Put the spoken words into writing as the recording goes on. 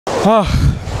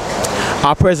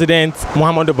Our president,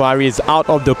 Muhammadu Buhari, is out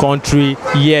of the country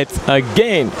yet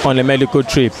again on a medical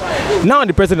trip. Now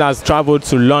the president has traveled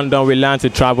to London. We learned he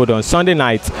traveled on Sunday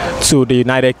night to the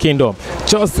United Kingdom,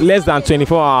 just less than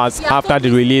 24 hours after the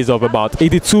release of about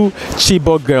 82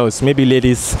 Chibok girls, maybe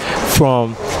ladies,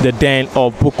 from the den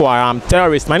of Boko Haram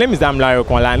terrorists. My name is Damilare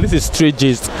Okunla, and this is Street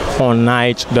Gist on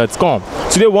Nige.com.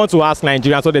 Today we want to ask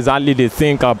Nigerians what exactly they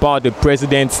think about the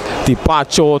president's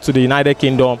departure to the United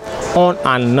Kingdom on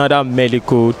another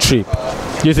medical trip.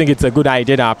 Do you think it's a good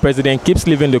idea that our president keeps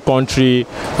leaving the country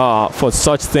for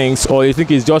such things, or you think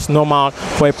it's just normal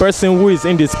for a person who is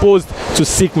indisposed to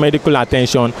seek medical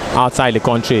attention outside the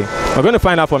country? We're going to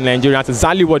find out from Nigerians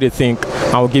exactly what they think,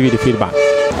 and we'll give you the feedback.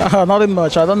 Nothing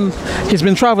much. He's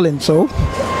been traveling, so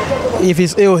if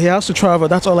he's ill, he has to travel.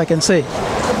 That's all I can say.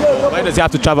 Why does he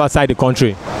have to travel outside the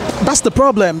country? That's the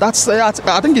problem. I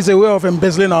think it's a way of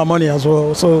embezzling our money as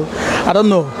well. So I don't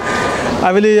know.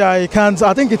 I can't.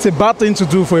 I think it's a bad thing to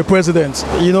do for a president.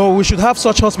 You know, we should have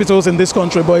such hospitals in this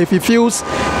country. But if he feels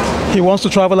he wants to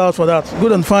travel out for that,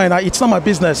 good and fine. It's not my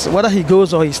business. Whether he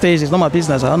goes or he stays, it's not my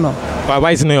business. I don't know.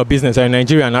 Why is it not your business? You're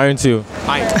Nigerian, aren't you?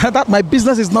 That my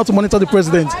business is not to monitor the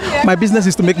president. My business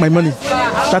is to make my money.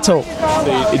 That's all.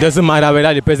 So it doesn't matter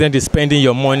whether the president is spending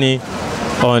your money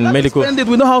on medical. Spend it.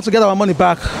 We know how to get our money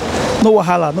back. No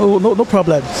wahala, no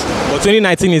problems. But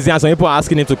 2019 is there, and some people are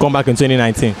asking him to come back in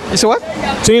 2019. You say what?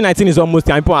 2019 is almost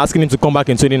there, and people are asking him to come back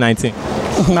in 2019.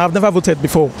 I've never voted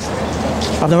before.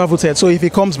 I've never voted. So if he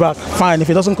comes back, fine. If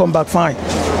he doesn't come back, fine.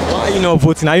 Why are you not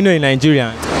voting? Are you not a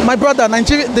Nigerian? My brother,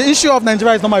 the issue of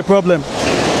Nigeria is not my problem.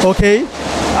 Okay?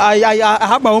 I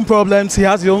have my own problems. He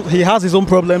has his own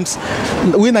problems.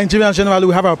 We Nigerians generally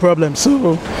we have our problems.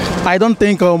 So I don't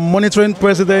think monitoring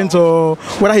president or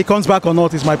whether he comes back or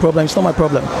not is my problem. It's not my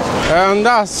problem.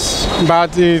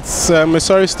 But it's a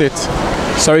sorry state.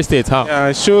 Sorry state, how? Yeah,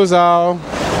 it shows how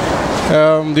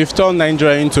they've turned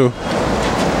Nigeria into.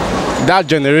 That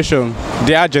generation,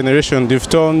 their generation, they've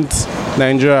turned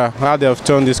Nigeria, how they've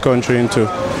turned this country into.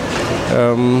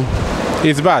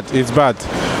 It's bad.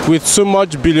 With so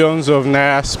much billions of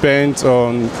naira spent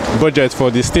on budget for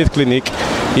the state clinic,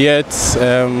 yet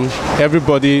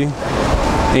everybody,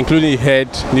 including the head,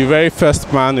 the very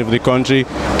first man of the country,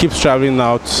 keeps traveling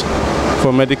out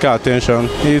for medical attention.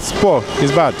 It's poor,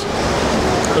 it's bad.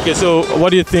 Okay, so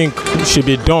what do you think should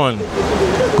be done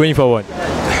going forward?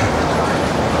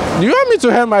 Do you want me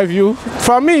to hear my view?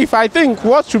 For me, if I think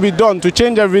what should be done to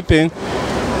change everything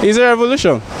is a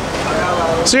revolution.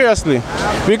 Seriously.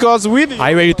 Because are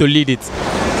you ready to lead it?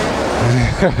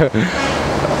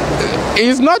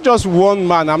 It's not just one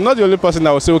man. I'm not the only person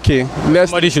that will say, okay,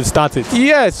 somebody should start it.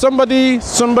 Yes, somebody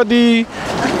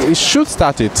should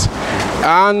start it.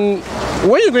 And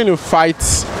when you're going to fight,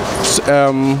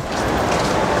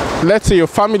 let's say your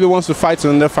family wants to fight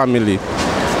another family,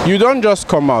 you don't just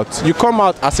come out. You come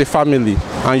out as a family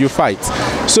and you fight.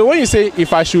 So when you say,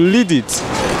 if I should lead it,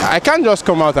 I can't just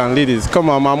come out and lead it. Come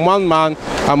on, I'm one man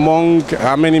among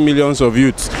many millions of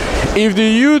youths. If the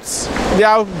youths, there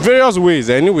are various ways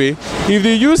anyway. If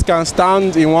the youths can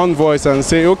stand in one voice and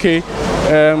say, okay,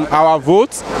 our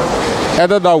vote,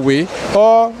 either that way,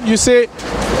 or you say,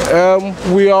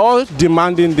 we are all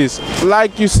demanding this.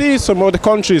 Like you see some other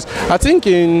countries, I think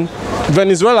in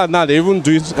Venezuela now, they even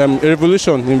do a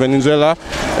revolution in Venezuela.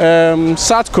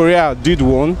 South Korea did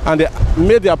one, and they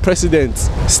made their president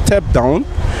step down.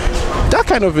 That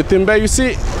kind of a thing. But you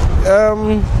see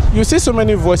so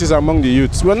many voices among the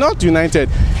youths. We're not united.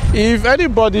 If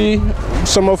anybody,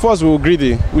 some of us will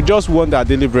greedy. We just want that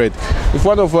deliberate. If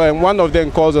one of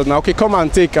them calls us now, okay, come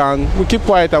and take, and we keep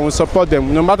quiet and we support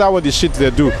them, no matter what the shit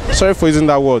they do. Sorry for using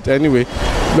that word anyway.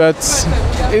 But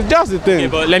it's just the thing. Okay,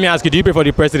 but let me ask you, do you pray for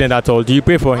the president at all? Do you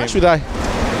pray for him? Why should I?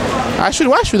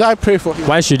 Why should I pray for him?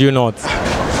 Why should you not?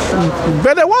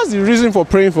 But what's the reason for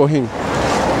praying for him?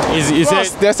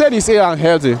 They said he's ill and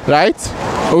healthy, right?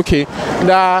 Okay.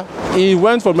 Now he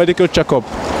went for medical checkup.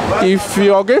 If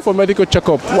you are going for medical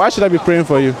checkup, why should I be praying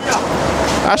for you?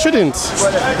 I shouldn't.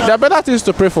 There are better things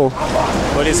to pray for.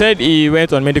 But he said he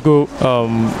went on medical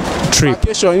trip.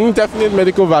 Vacation, indefinite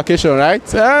medical vacation, right?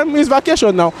 It's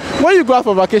vacation now. When you go out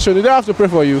for vacation, they don't have to pray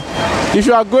for you. If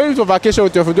you are going for vacation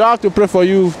with your friend, they don't have to pray for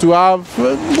you to have.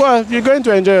 Well, you're going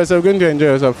to enjoy yourself. You're going to enjoy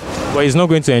yourself. But he's not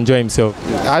going to enjoy himself.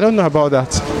 I don't know about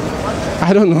that.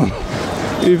 I don't know.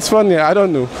 It's funny. I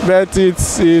don't know. But it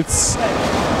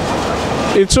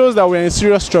shows that we're in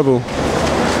serious trouble.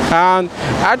 And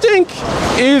I think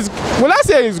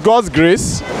it's God's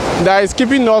grace that is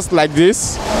keeping us like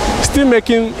this, still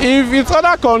making. If it's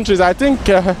other countries, I think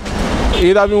it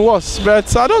would have been worse.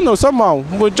 But I don't know. Somehow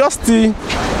we just still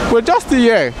We're just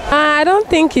here. I don't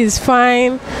think he's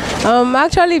fine. I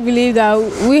actually believe that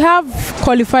we have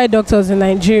qualified doctors in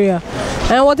Nigeria.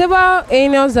 And whatever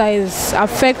illness that is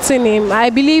affecting him, I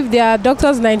believe there are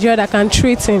doctors in Nigeria that can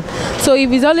treat him. So if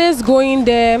he's always going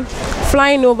there,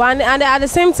 flying over, and at the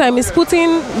same time, he's putting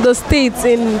the states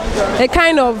in a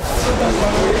kind of...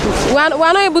 We're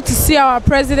not able to see our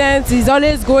president. He's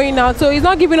always going out. So he's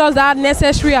not giving us that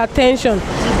necessary attention.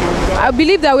 I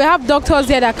believe that we have doctors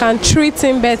here that can treat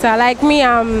him better. Like me,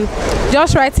 I'm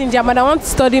just writing German. I want to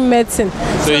study medicine.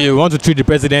 So you want to treat the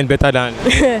president better than...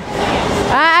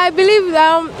 I believe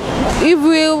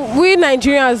if we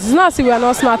Nigerians, it's not as if we are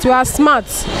not smart, we are smart.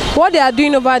 What they are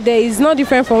doing over there is not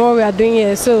different from what we are doing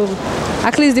here. So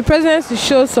at least the president should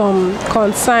show some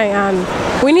concern,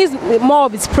 and we need more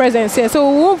of his presence here.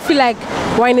 So we won't feel like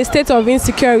we're in a state of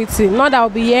insecurity. Not that we'll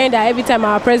be hearing that every time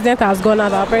our president has gone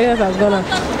out, our president has gone out.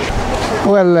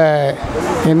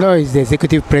 Well, you know, he's the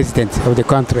executive president of the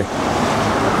country.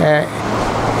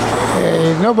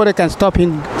 Nobody can stop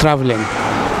him traveling.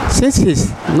 Since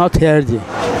he's not healthy,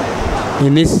 he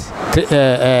needs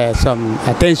some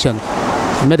attention,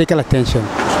 medical attention.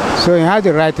 So he has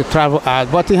the right to travel out,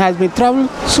 but he has been traveling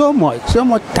so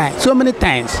many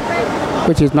times,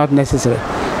 which is not necessary.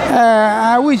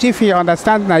 I wish if he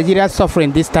understands Nigeria's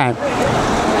suffering this time,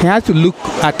 he has to look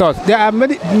at us. There are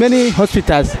many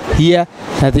hospitals here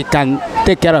that he can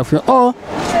take care of him. Or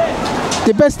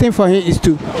the best thing for him is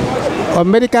to, on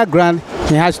medical ground,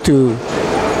 he has to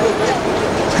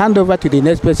hand over to the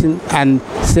next person and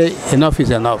say enough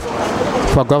is enough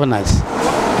for governance.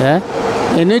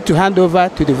 Yeah? You need to hand over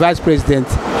to the vice president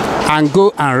and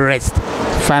go and rest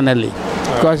finally,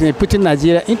 because you're putting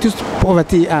Nigeria into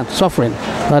poverty and suffering,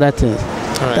 other things.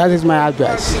 Right. That is my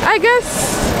advice. I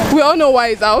guess we all know why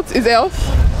he's out, his health.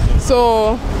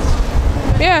 So,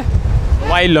 yeah.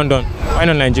 Why London? Why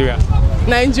not Nigeria?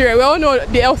 Nigeria. We all know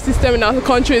the health system in our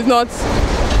country is not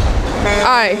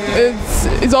high.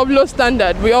 It's of low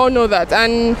standard. We all know that,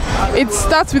 and it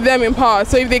starts with them in power.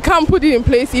 So if they can't put it in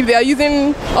place, if they are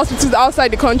using hospitals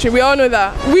outside the country, we all know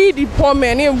that we, the poor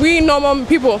men, we normal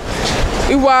people,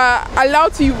 if we are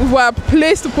allowed to, if we are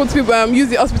placed to put people use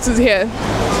the hospitals here,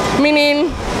 meaning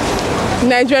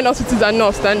Nigerian hospitals are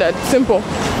not standard. Simple.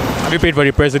 Have you paid for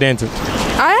the president?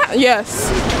 Yes.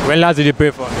 When last did you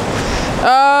pay for?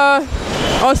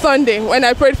 On Sunday, when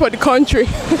I prayed for the country.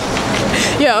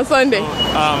 Yeah, on Sunday.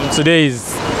 Today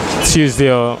is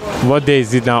Tuesday, or what day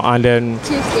is it now? And then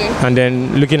Tuesday. And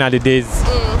then looking at the days.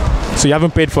 So you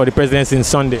haven't paid for the president since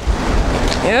Sunday?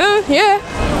 Yeah.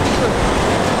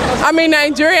 I'm a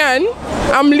Nigerian.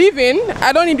 I'm leaving.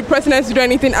 I don't need the president to do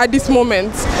anything at this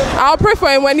moment. I'll pray for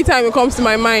him anytime it comes to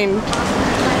my mind.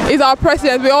 He's our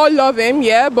president. We all love him,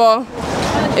 yeah, but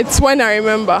it's when I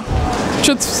remember.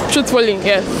 Truthfully,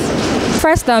 yes.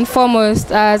 First and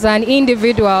foremost, as an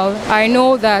individual, I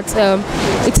know that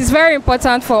it is very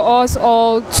important for us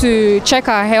all to check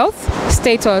our health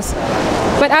status.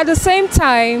 But at the same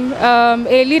time,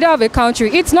 a leader of a country,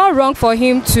 it's not wrong for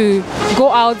him to go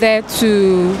out there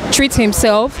to treat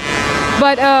himself.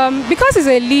 But because he's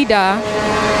a leader,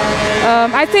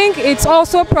 I think it's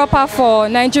also proper for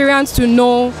Nigerians to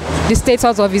know the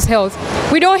status of his health.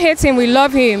 We don't hate him, we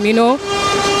love him, you know.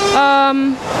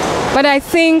 But I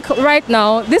think right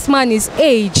now, this man is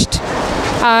aged,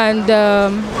 and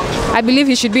I believe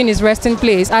he should be in his resting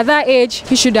place. At that age,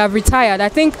 he should have retired. I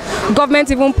think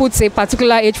government even puts a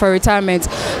particular age for retirement.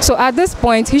 So at this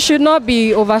point, he should not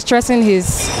be overstressing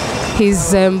his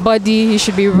body. He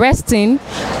should be resting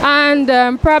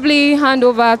and probably hand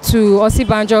over to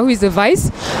Osibanjo, who is the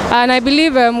vice. And I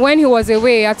believe when he was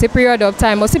away at a period of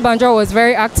time, Osibanjo was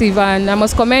very active, and I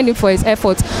must commend him for his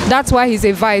efforts. That's why he's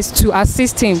a vice, to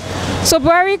assist him. So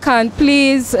Buhari can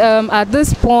please, at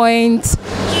this point,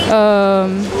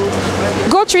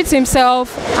 go treat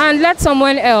himself and let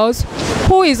someone else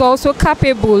who is also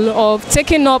capable of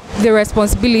taking up the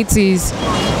responsibilities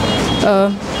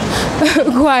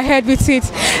go ahead with it.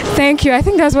 Thank you. I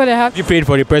think that's what I have. You prayed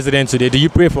for the president today. Do you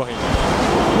pray for him?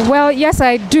 Well, yes,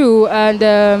 I do. And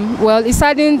well, it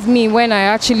saddened me when I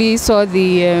actually saw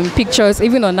the pictures,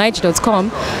 even on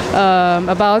Niger.com,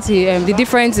 about the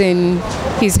difference in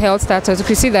his health status. You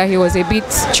could see that he was a bit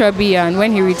chubby, and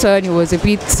when he returned, he was a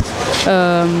bit,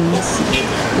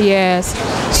 yes.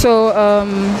 So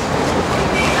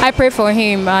I pray for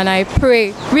him, and I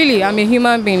pray, really, I'm a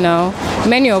human being now.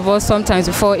 Many of us sometimes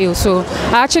we fall ill. So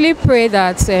I actually pray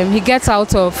that he gets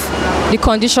out of the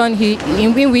condition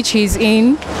in which he's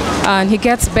in, and he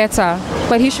gets better.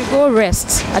 But he should go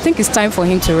rest. I think it's time for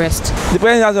him to rest. The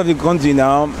president of the country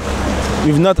now,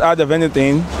 we've not heard of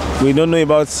anything. We don't know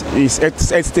about his health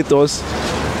status.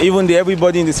 Even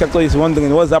everybody in the sector is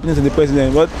wondering what's happening to the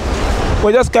president. But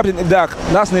we're just kept in the dark.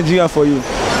 That's Nigeria for you.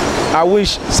 I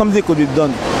wish something could be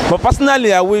done. But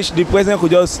personally, I wish the president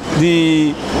could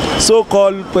the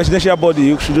so-called presidential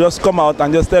body should just come out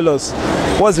and just tell us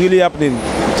what's really happening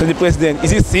to the president.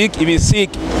 Is he sick? If he's sick,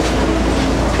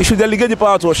 he should delegate the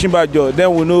power to Osinbajo.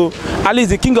 Then we know at least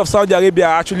the king of Saudi Arabia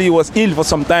actually was ill for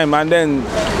some time, and then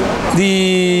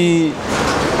the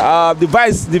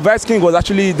vice king was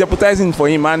actually deputizing for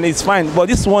him, and it's fine. But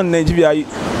this one, Nigeria,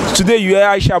 today you hear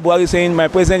Aisha Buhari saying my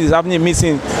president is having a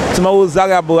meeting. Tomorrow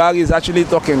Zara Buhari is actually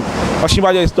talking.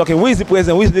 Osinbajo is talking. Who is the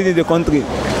president? Who is leading the country?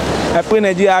 I pray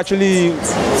Nigeria actually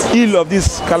ill of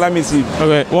this calamity.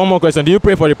 Okay, one more question. Do you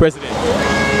pray for the president?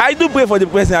 I do pray for the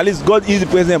president. At least God is the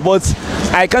president, but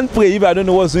I can't pray if I don't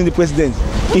know what's doing the president.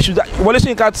 He should. Wale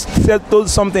Soyinka told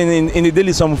something in the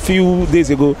Daily some few days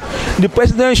ago. The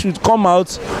president should come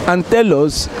out and tell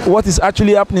us what is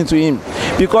actually happening to him,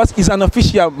 because he's an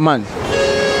official man.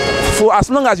 For as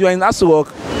long as you are in Aso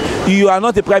Rock, you are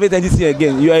not a private entity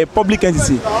again. You are a public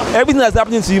entity. Everything that's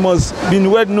happening to you must be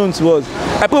well known to us.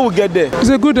 I pray we'll get there. It's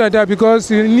a good idea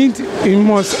because you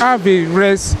must have a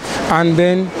rest, and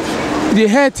then the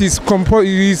health is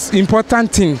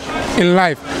important thing in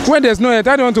life. When there's no health,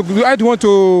 I don't want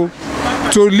to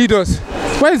lead us.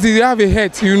 When you have a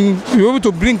health, you're able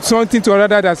to bring something to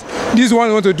another that this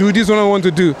one want to do, this one want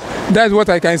to do. That's what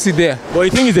I can see there. But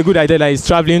you think it's a good idea that he's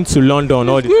traveling to London?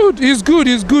 It's good.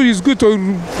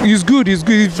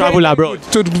 Travel abroad.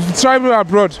 To travel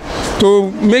abroad,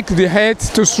 to make the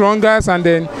health to stronger, and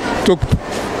then to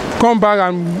come back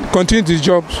and continue the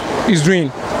job he's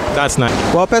doing. That's nice.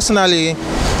 Well, personally,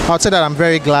 I would say that I'm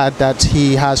very glad that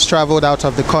he has traveled out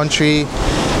of the country.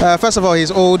 First of all,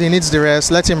 he's old, he needs the rest.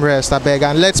 Let him rest, I beg.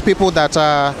 And let people that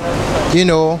are,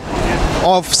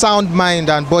 of sound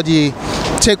mind and body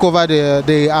take over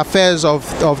the affairs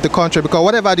of the country, because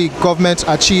whatever the government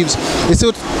achieves is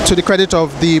still to the credit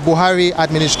of the Buhari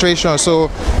administration. So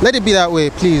let it be that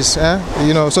way, please,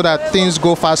 so that things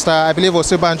go faster. I believe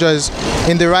Osinbajo is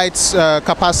in the right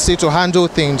capacity to handle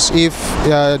things if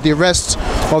the rest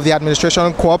of the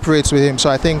administration cooperates with him. So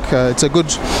I think it's a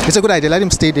good idea. Let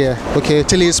him stay there, okay,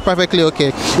 till he's perfectly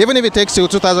okay. Even if it takes till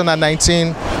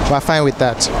 2019, we're fine with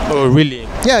that. Oh, really?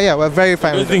 Yeah, we're very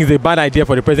fine. Do you think it's a bad idea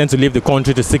for the president to leave the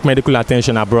country to seek medical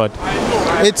attention abroad?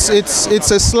 It's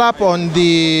a slap on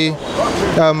the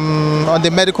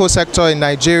medical sector in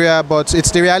Nigeria, but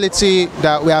it's the reality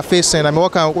that we are facing. I mean,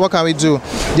 what can we do?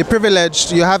 The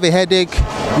privileged, you have a headache,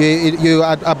 you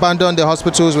abandon the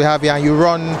hospitals we have here and you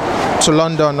run to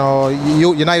London or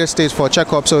United States for a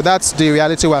checkup. So that's the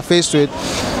reality we're faced with.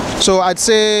 So I'd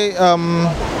say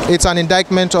it's an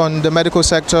indictment on the medical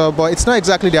sector, but it's not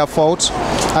exactly their fault.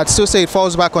 I'd still say it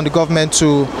falls back on the government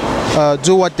to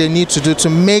do what they need to do to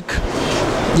make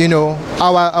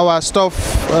our stuff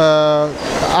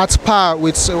at par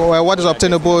with what is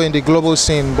obtainable in the global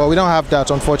scene. But we don't have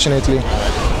that, unfortunately.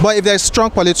 But if there's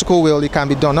strong political will, it can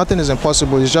be done. Nothing is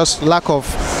impossible. It's just lack of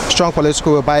strong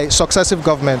political will by successive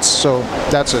governments. So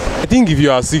that's it. I think if you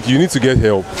are sick, you need to get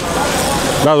help.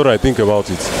 That's what I think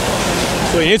about it.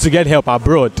 So you need to get help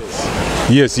abroad?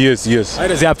 Yes. Why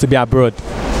does it have to be abroad?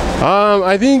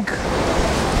 I think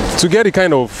to get the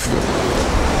kind of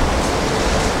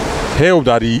help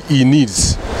that he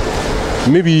needs.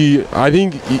 Maybe I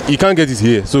think he can't get it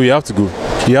here, so he has to go.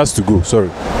 He has to go.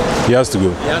 He has to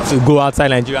go outside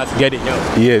Nigeria to get the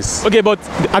help. Yes. Okay, but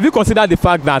have you considered the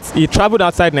fact that he traveled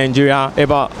outside Nigeria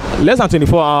about less than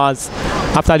 24 hours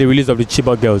after the release of the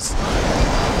Chibok girls?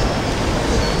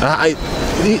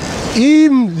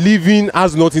 Him leaving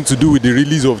has nothing to do with the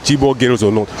release of Chibok girls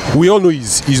or not. We all know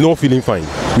he's not feeling fine.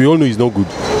 We all know he's not good.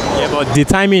 Yeah, but the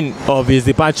timing of his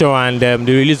departure and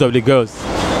the release of the girls.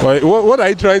 What are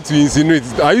you trying to insinuate?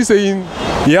 Are you saying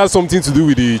he has something to do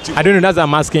with the... I don't know, that's what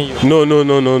I'm asking you. No.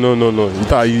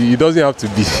 It doesn't have to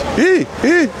be.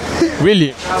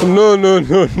 Really? No. No.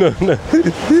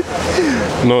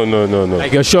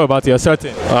 Like you're sure about it, you're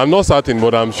certain? I'm not certain,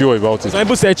 but I'm sure about it. Some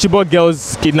people say Chibok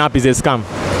girls kidnap is a scam.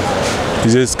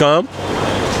 Is it a scam?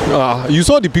 You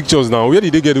saw the pictures now. Where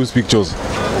did they get those pictures?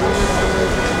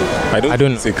 I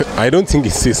don't think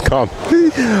it's a scam.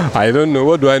 I don't know.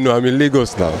 What do I know? I'm in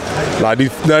Lagos now. Now the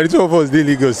two of us in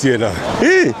Lagos here now.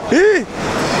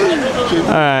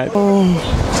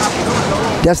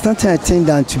 There's nothing I think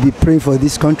than to be praying for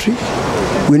this country.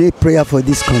 We need prayer for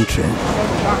this country.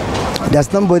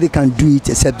 There's nobody can do it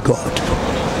except God.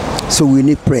 So we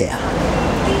need prayer.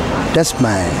 That's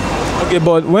mine. Okay,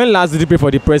 but when last did you pray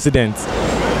for the president?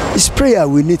 It's prayer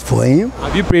we need for him.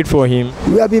 Have you prayed for him?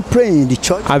 We have been praying in the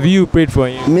church. Have you prayed for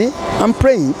him? Me? I'm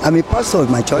praying. I'm a pastor of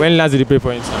my church. When last did you pray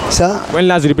for him? Sir? When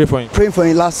last did you pray for him? Praying for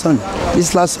him last Sunday.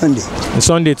 This last Sunday.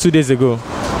 Sunday, 2 days ago.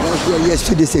 Yes,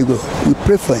 2 days ago. We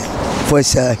pray for him for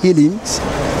his healings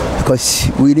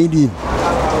because we need him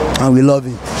and we love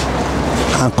him.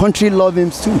 And country love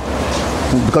him too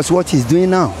because what he's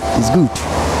doing now is good.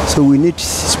 So we need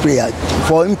his prayer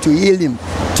for him to heal him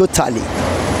totally.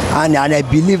 And I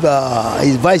believe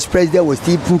his vice president was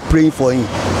still praying for him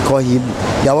because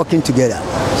they are working together.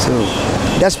 So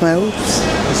that's my hopes.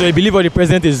 So you believe what the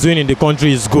president is doing in the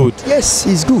country is good? Yes,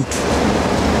 it's good.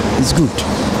 It's good.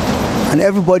 And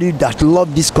everybody that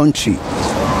loves this country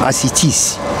as it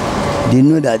is, they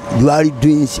know that Buhari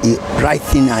doing a right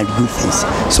thing and good things.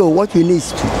 So what we need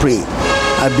is to pray.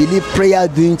 I believe prayer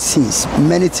doing things,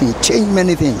 many things, change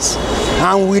many things.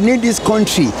 And we need this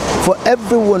country for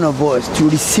every one of us to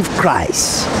receive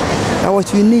Christ. That's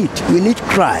what we need. We need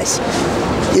Christ.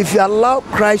 If you allow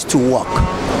Christ to work,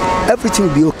 everything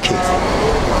will be okay.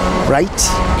 Right?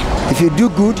 If you do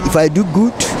good, if I do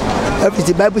good,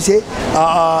 everything. The Bible says,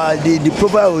 the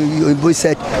proverb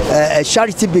said,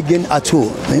 charity begins at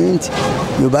home.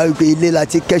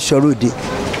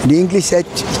 The English said,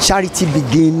 charity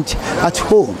begins at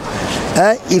home.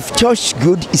 If church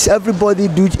good, is everybody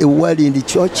do well in the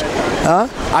church?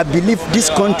 I believe this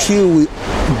country will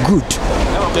good.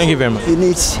 Thank you very much. You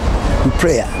need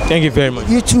prayer. Thank you very much.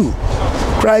 You too.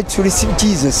 Try to receive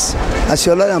Jesus as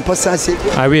your Lord and Pastor said.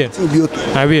 I will. It will be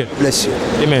okay. I will. Bless you.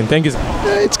 Amen. Thank you.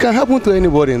 It can happen to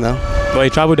anybody now. But he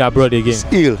traveled abroad again. He's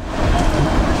ill.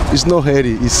 He's not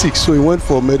healthy. He's sick. So he went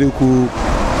for medical.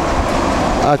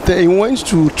 He went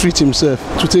to treat himself,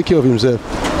 to take care of himself.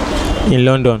 In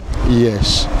London?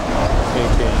 Yes.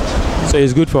 Okay. So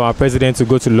it's good for our president to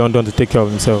go to London to take care of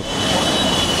himself.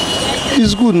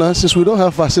 It's good now since we don't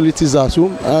have facilities at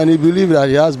home, and he believes that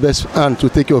he has best hand to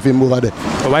take care of him over there.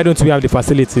 But why don't we have the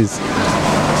facilities?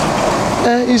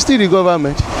 He's still the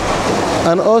government,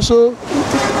 and also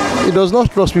he does not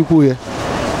trust people here.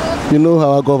 You know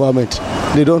our government,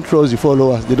 they don't trust the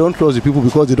followers, they don't trust the people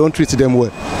because they don't treat them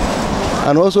well.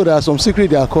 And also there are some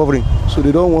secrets they are covering, so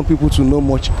they don't want people to know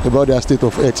much about their state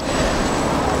of health.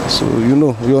 So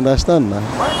you understand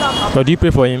now. But do you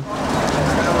pray for him?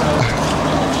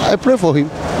 I pray for him.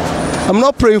 I'm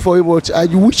not praying for him, but I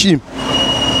wish him.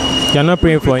 You're not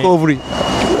praying for recovery.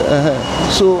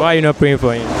 So why are you not praying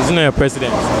for him? Isn't it your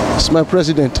president? It's my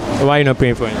president. Why are you not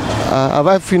praying for him? Have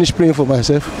I finished praying for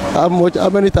myself? How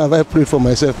many times have I prayed for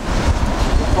myself?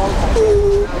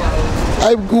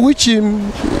 I wish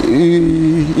him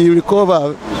he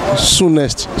recover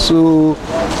soonest. So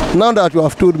now that you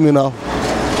have told me now,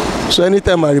 so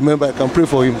anytime I remember I can pray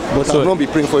for him, but I will not be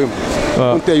praying for him. I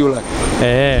won't tell you like.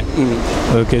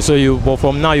 Okay, so but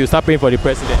from now you start praying for the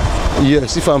president?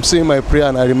 Yes, if I'm saying my prayer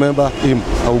and I remember him,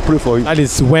 I will pray for him. That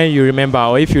is when you remember,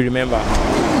 or if you remember?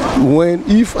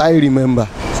 If I remember.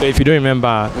 So if you don't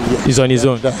remember, he's on his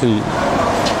own?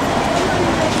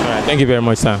 Thank you very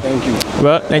much, sir. Thank you.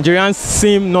 Well, Nigerians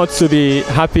seem not to be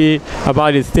happy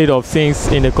about the state of things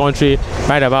in the country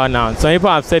right about now. Some people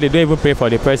have said they don't even pray for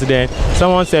the president.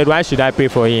 Someone said, why should I pray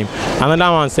for him?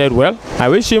 Another one said, well, I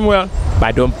wish him well, but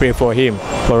I don't pray for him.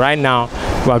 But right now,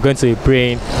 we are going to be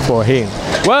praying for him.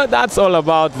 Well, that's all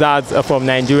about that from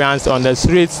Nigerians on the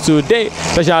streets today.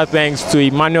 Special thanks to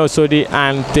Emmanuel Sodi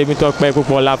and Temitope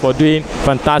Kupola for doing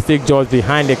fantastic jobs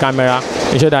behind the camera.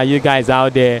 Ensure that you guys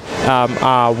out there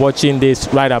are watching this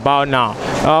right about now.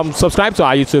 Subscribe to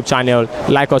our YouTube channel,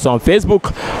 like us on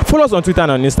Facebook, follow us on Twitter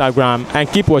and on Instagram, and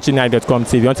keep watching Nigeria.com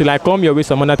TV. Until I come your way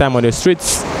some other time on the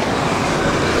streets,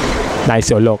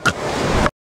 nice your luck.